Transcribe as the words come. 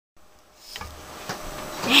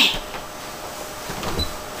Dang.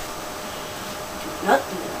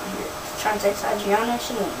 Nothing around here. Trying to text Adriana.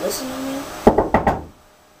 She won't listen to me.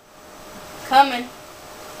 Coming.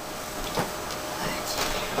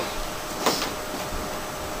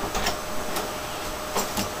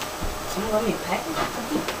 Someone got me a package?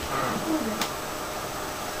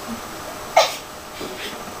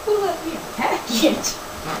 Who let me a package?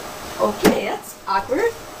 Okay, that's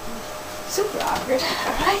awkward. Super awkward.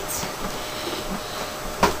 Alright.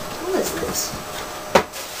 What is this?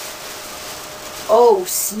 Oh,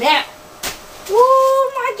 snap.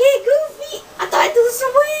 Whoa, my get goofy. I thought I threw this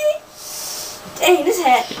away. Dang, this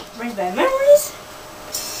hat brings back memories.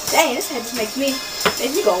 Dang, this hat just makes me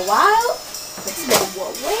go wild. Makes me go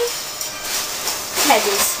what way? This hat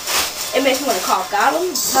just, it makes me want to call God on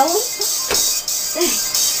him, tell him. Dang.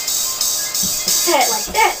 This hat like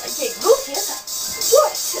that, like get goofy. That's like,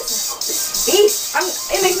 what? This beast.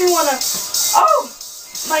 It makes me want to, oh,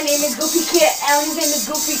 my name is Goofy Kid, and his name is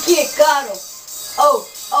Goofy Kid Gato. Oh,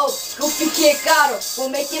 Goofy Kid Gato.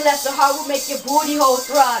 We'll make your left so hard, we'll make your booty hole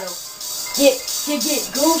throttle. Get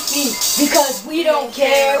goofy, because we don't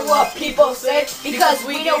care what people say, because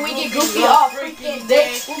we know we get goofy all freaking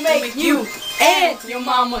day. We'll make you and your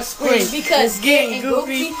mama scream, because getting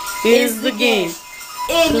goofy is the game.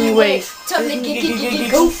 Anyway, time to get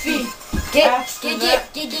goofy. Get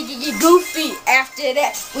goofy. After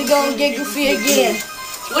that, we gonna get goofy again.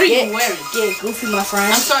 What are you wearing? Get goofy, my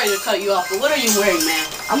friend. I'm sorry to cut you off, but what are you wearing, man?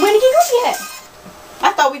 I'm wearing a get goofy hat.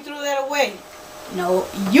 I thought we threw that away. No,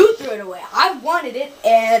 you threw it away. I wanted it,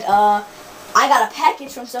 and I got a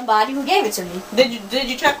package from somebody who gave it to me. Did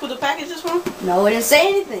you check who the package is from? No, it didn't say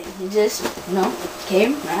anything. He just,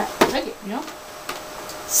 came, right, took it,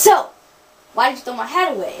 So, why did you throw my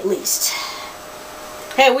hat away, at least?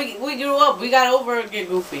 Hey, we grew up. We got over Get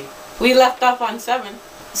Goofy. We left off on 7.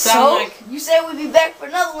 So like, you said we'd be back for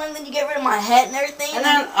another one, then you get rid of my hat and everything. And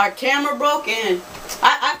then our camera broke, and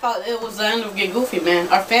I thought it was the end of Get Goofy, man.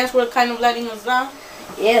 Our fans were kind of letting us down.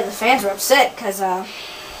 Yeah, the fans were upset because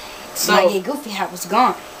my Get Goofy hat was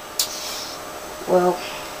gone. Well,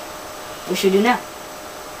 what should we do now?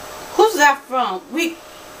 Who's that from?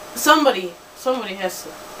 Somebody has to.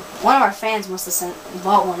 One of our fans must have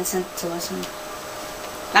bought one and sent it to us.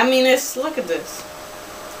 I mean, look at this.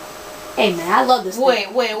 Hey man, I love this thing. Wait.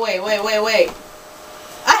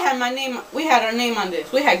 We had our name on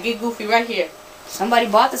this. We had Get Goofy right here. Somebody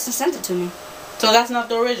bought this and sent it to me. So that's not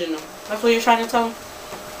the original. That's what you're trying to tell me?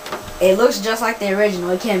 It looks just like the original.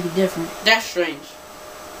 It can't be different. That's strange.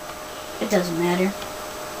 It doesn't matter.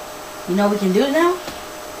 You know what we can do now?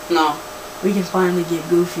 No. We can finally get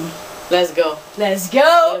goofy. Let's go. Let's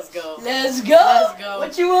go. Let's go. Let's go. Let's go.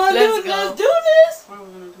 What you want to do? Let's do this. What are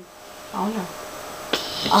we going to do? I don't know.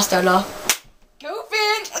 I'll start off.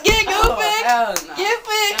 Goofy. Get goofy. Oh, no. Get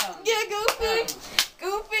goofy.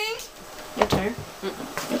 Goofy. Your turn.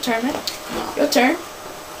 Your turn, man. Your turn.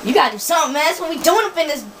 You gotta do something, man. That's what we doing up in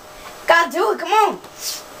this. Gotta do it. Come on.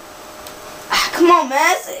 Come on,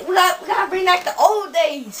 man. We gotta bring back the old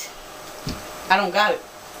days. I don't got it.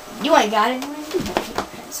 You ain't got it, man.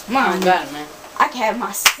 Come on. I don't got it, man. I can have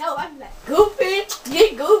myself. I can be like, Goofy.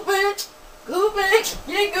 Get goofy. Goofy.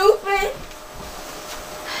 Get goofy.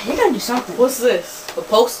 You gotta do something. What's this? A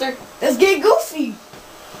poster? Let's get goofy.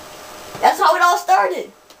 That's how it all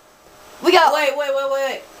started. We got Wait.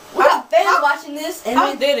 We got fans watching this, and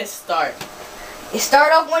how did it start? It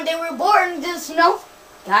started off one day we were bored and just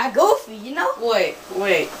got goofy, Wait.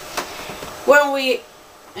 Weren't we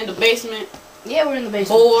in the basement? Yeah, we're in the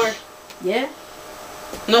basement. Bored? Yeah.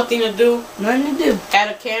 Nothing to do? Nothing to do. Had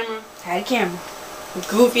a camera? Had a camera.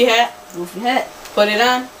 Goofy hat? Goofy hat. Put it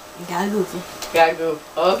on? You got goofy. Gotta go.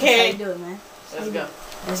 Okay. That's how you do it, man. Let's go.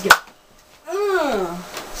 Let's go.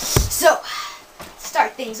 So,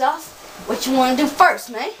 start things off. What you want to do first,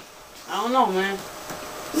 man? I don't know, man.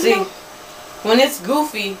 See, when it's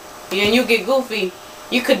goofy and you get goofy,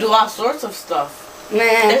 you could do all sorts of stuff.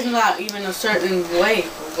 Man. There's not even a certain way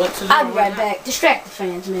of what to do. I'll be right back. Distract the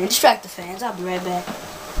fans, man. Distract the fans. I'll be right back.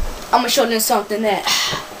 I'm going to show them something that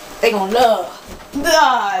they going to love.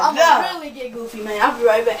 I'm going to really get goofy, man. I'll be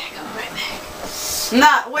right back.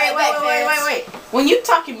 Nah, wait. When you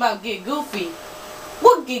talking about get goofy,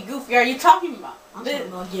 what get goofy are you talking about? I'm talking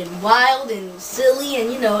about getting wild and silly and,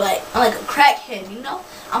 like, I'm like a crackhead,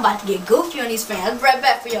 I'm about to get goofy on these fans. I'll be right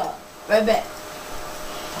back for y'all. Right back.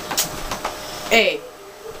 Hey,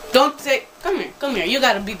 don't take... Come here. You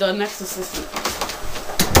gotta be the next assistant.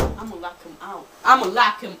 I'ma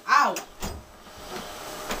lock him out.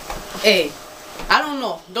 Hey, I don't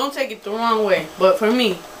know. Don't take it the wrong way. But for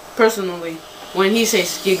me, personally, when he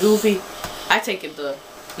says get goofy, I take it the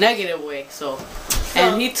negative way. So,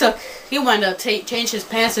 And he wanted to change his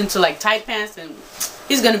pants into like tight pants, and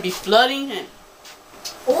he's gonna be flooding. And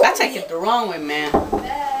Ooh, I take it the wrong way, man.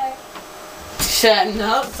 Back. Shutting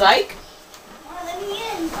up, psych. Come on, let me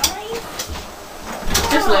in, fine.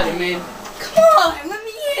 Just let him in. Come on, let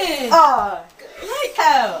me in. Oh,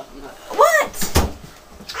 hell. What?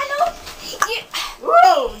 I know. Yeah.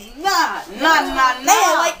 Whoa, nah. Man,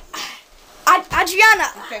 like, Adriana.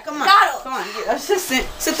 Okay, come on. Got Come on,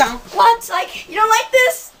 sit down. What? Like, you don't like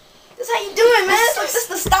this? This is how you do it, man. This is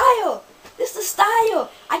the style. This is the style.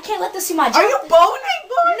 I can't let this see my Are you boning,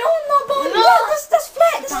 boy? No, I'm not boning. No. Yeah, that's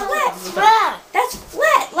flat. This is flat. Flat. That's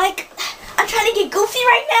flat. Like, I'm trying to get goofy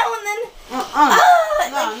right now and then.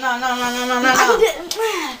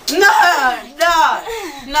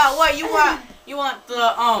 No. What you want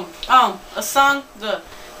the a song, the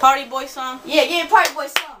Party Boy song? Yeah, Party Boy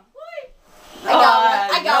song.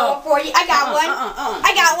 I got one for you. I got one.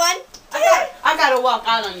 I got one. I gotta walk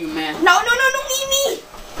out on you, man. No, leave me.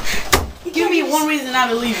 Give me one reason not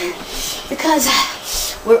to leave you. Because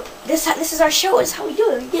this is our show. This is how we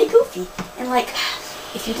do it. We get goofy. And like,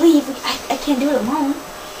 if you leave, I can't do it alone.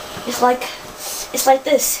 It's like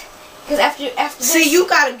this. Because after this. See, you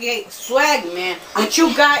gotta get swag, man. What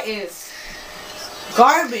you got is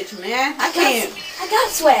garbage, man. I got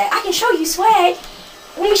swag. I can show you swag.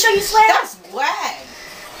 Let me show you swag. That's swag.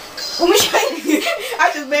 Let me show you.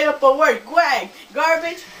 I just made up a word, swag.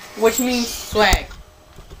 Garbage, which means swag.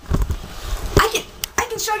 I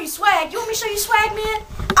can show you swag. You want me to show you swag, man?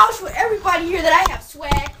 I'll show everybody here that I have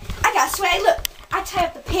swag. I got swag. Look, I tie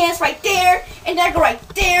up the pants right there, and then I go right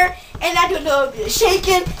there, and I do a little bit of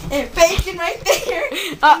shaking and faking right there.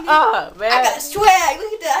 Man. I got swag.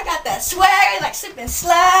 Look at that. I got that swag. I like slip and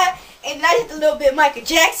slide. And I did a little bit of Michael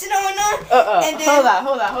Jackson on her. And then,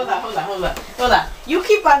 hold on. You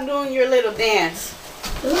keep on doing your little dance.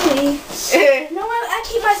 Really? No, I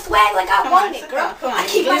keep my swag like I want it, girl. Come on. I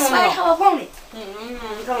keep my swag how I want it.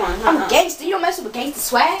 Come on. I'm a gangster. You don't mess with gangster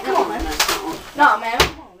swag. Come on, man. No, man.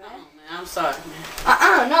 Come on, man. I'm sorry,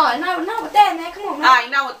 man. No, not with that, man. Come on, man. Alright,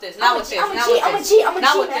 not with this. Not with this. I'm a G,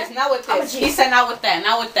 Not with this. He said not with that.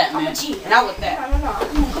 Not with that, man. I'm a G. Not with that. No.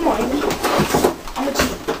 Come on, man. I'm a G.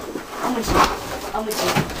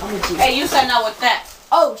 Hey, you said not with that.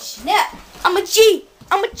 Oh, snap. I'm a G.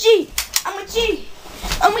 I'm gonna show you.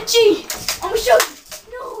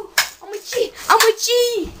 No. I'm a G.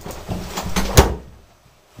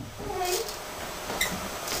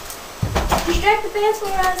 Distract the fans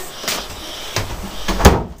for us.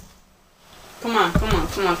 Come on.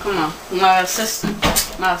 My assistant.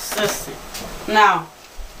 Now,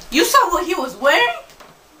 you saw what he was wearing?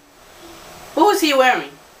 What was he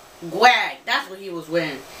wearing? Swag. That's what he was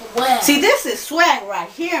wearing. Swag. See, this is swag right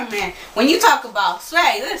here, man. When you talk about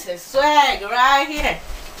swag, this is swag right here.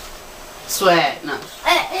 Swag, no.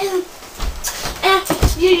 And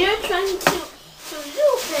you're trying to do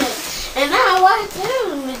this, and I want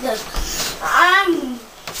to because I'm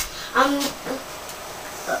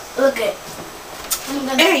look at.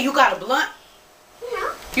 Hey, you got a blunt?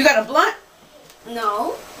 No. You got a blunt?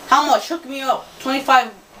 No. How much? Hook me up.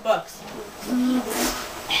 $25.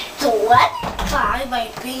 So what? I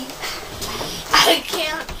might be. I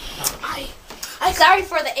can't. I'm sorry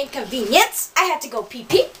for the inconvenience. I had to go pee.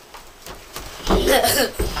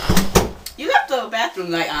 You left the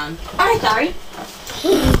bathroom light on. I'm sorry.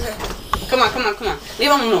 Come on.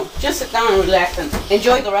 Leave him alone. Just sit down and relax and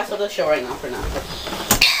enjoy the rest of the show right now for now.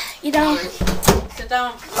 You know. Sit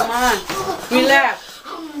down. Come on. Relax.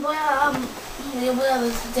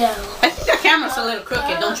 I think the camera's a little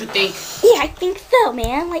crooked, don't you think? Yeah, I think so,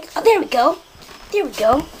 man. Like, oh, there we go.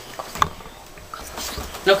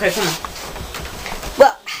 Okay, come on.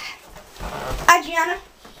 Well, Adriana,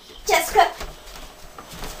 Jessica,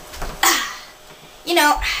 you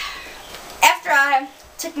know, after I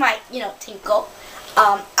took my, tinkle,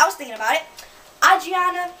 I was thinking about it.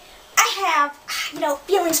 Adriana, I have,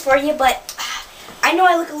 feelings for you, but I know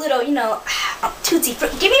I look a little, tootsie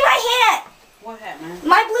fruit. Give me my hat. What hat, man?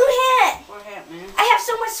 My blue hat. What hat, man? I have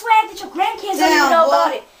so much swag that your grandkids don't even know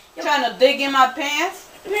about it. Trying to dig in my pants?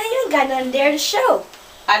 Man, you ain't got nothing there to show.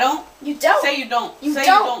 I don't? You don't. Say you don't. You Say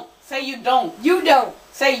don't. you don't. Say you don't. You don't.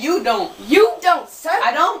 Say you don't. You don't, son.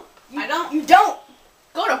 I don't. You don't.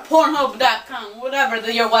 Go to Pornhub.com, whatever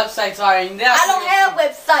your websites are. And I don't have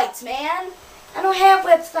websites, man. I don't have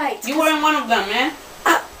websites. You were in one of them, man.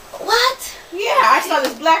 What? Yeah, I saw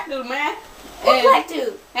this black dude, man. What black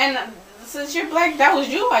dude? And since you're black, that was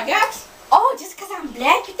you, I guess. Oh, just because I'm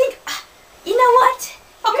black? You think, you know what?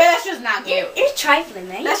 Okay, that's just not gay. You're trifling,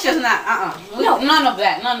 man. That's just not, No. None of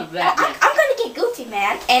that, none of that. I'm gonna get guilty,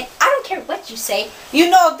 man, and I don't care what you say. You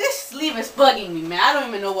know, this sleeve is bugging me, man. I don't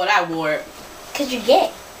even know what I wore. Cause you're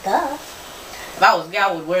gay. Duh. If I was gay,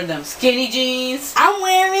 I would wear them skinny jeans. I'm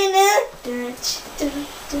wearing a...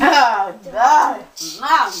 Oh, God.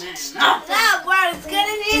 Nah, man, nah. That word is good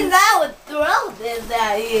as is. I would throw this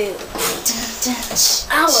at you.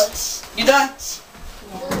 I would. You done?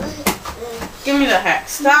 Give me the hat.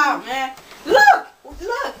 Stop, man. Look.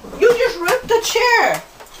 You just ripped the chair.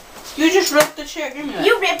 You just ripped the chair. Give me that.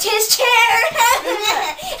 You ripped his chair.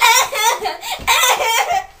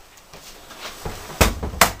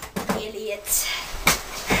 Idiot.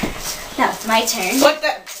 Now it's my turn. What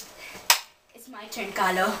the? It's my turn,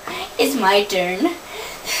 Carlo. It's my turn.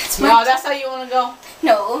 It's my No, that's how you want to go?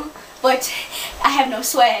 No, but I have no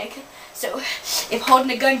swag. So if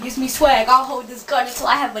holding a gun gives me swag, I'll hold this gun until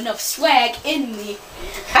I have enough swag in me.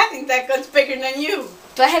 I think that gun's bigger than you.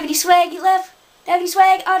 Do I have any swag, left? Do I have any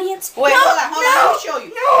swag, audience? Wait, no, hold on. Let me show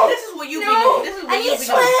you. No, This is what you be no, doing. This is I what you need be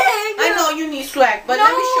swag. doing. I know you need swag, but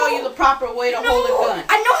let me show you the proper way to hold a gun.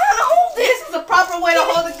 I know how to hold it. This is the proper way to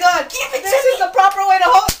hold a gun. Give it to This me. is the proper way to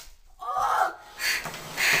hold. Oh.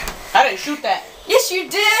 I didn't shoot that. Yes, you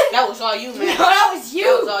did. That was all you, man. No, that was you.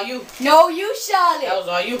 That was all you. No, you, Charlotte. That was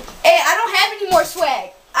all you. Hey, I don't have any more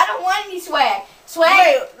swag. I don't want any swag. Swag.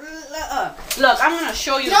 Wait, look, I'm gonna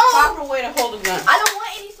show you the No. proper way to hold a gun. I don't want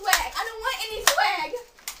any swag. I don't want any swag.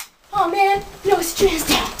 Oh man, no stress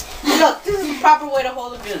that. Look, this is the proper way to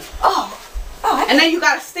hold a gun. Oh, And then you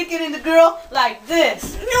gotta stick it in the girl like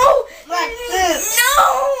this. no, Like this. No,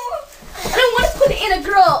 I don't want to put it in a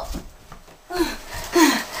girl.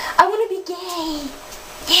 I want to be gay.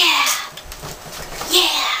 Yeah.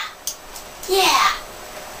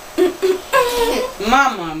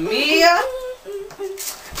 Mamma mia.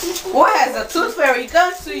 What has a tooth fairy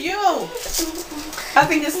done to you? I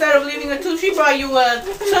think instead of leaving a tooth, she brought you a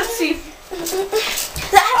tootsie. I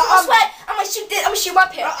have no swag. I'm gonna shoot this. I'm gonna shoot my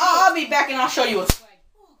pair. I'll be back and I'll show you a swag.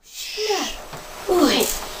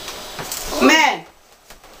 Ooh. Man,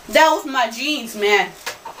 that was my jeans, man.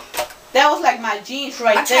 That was like my jeans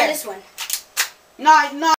right I'll there. try this one. No.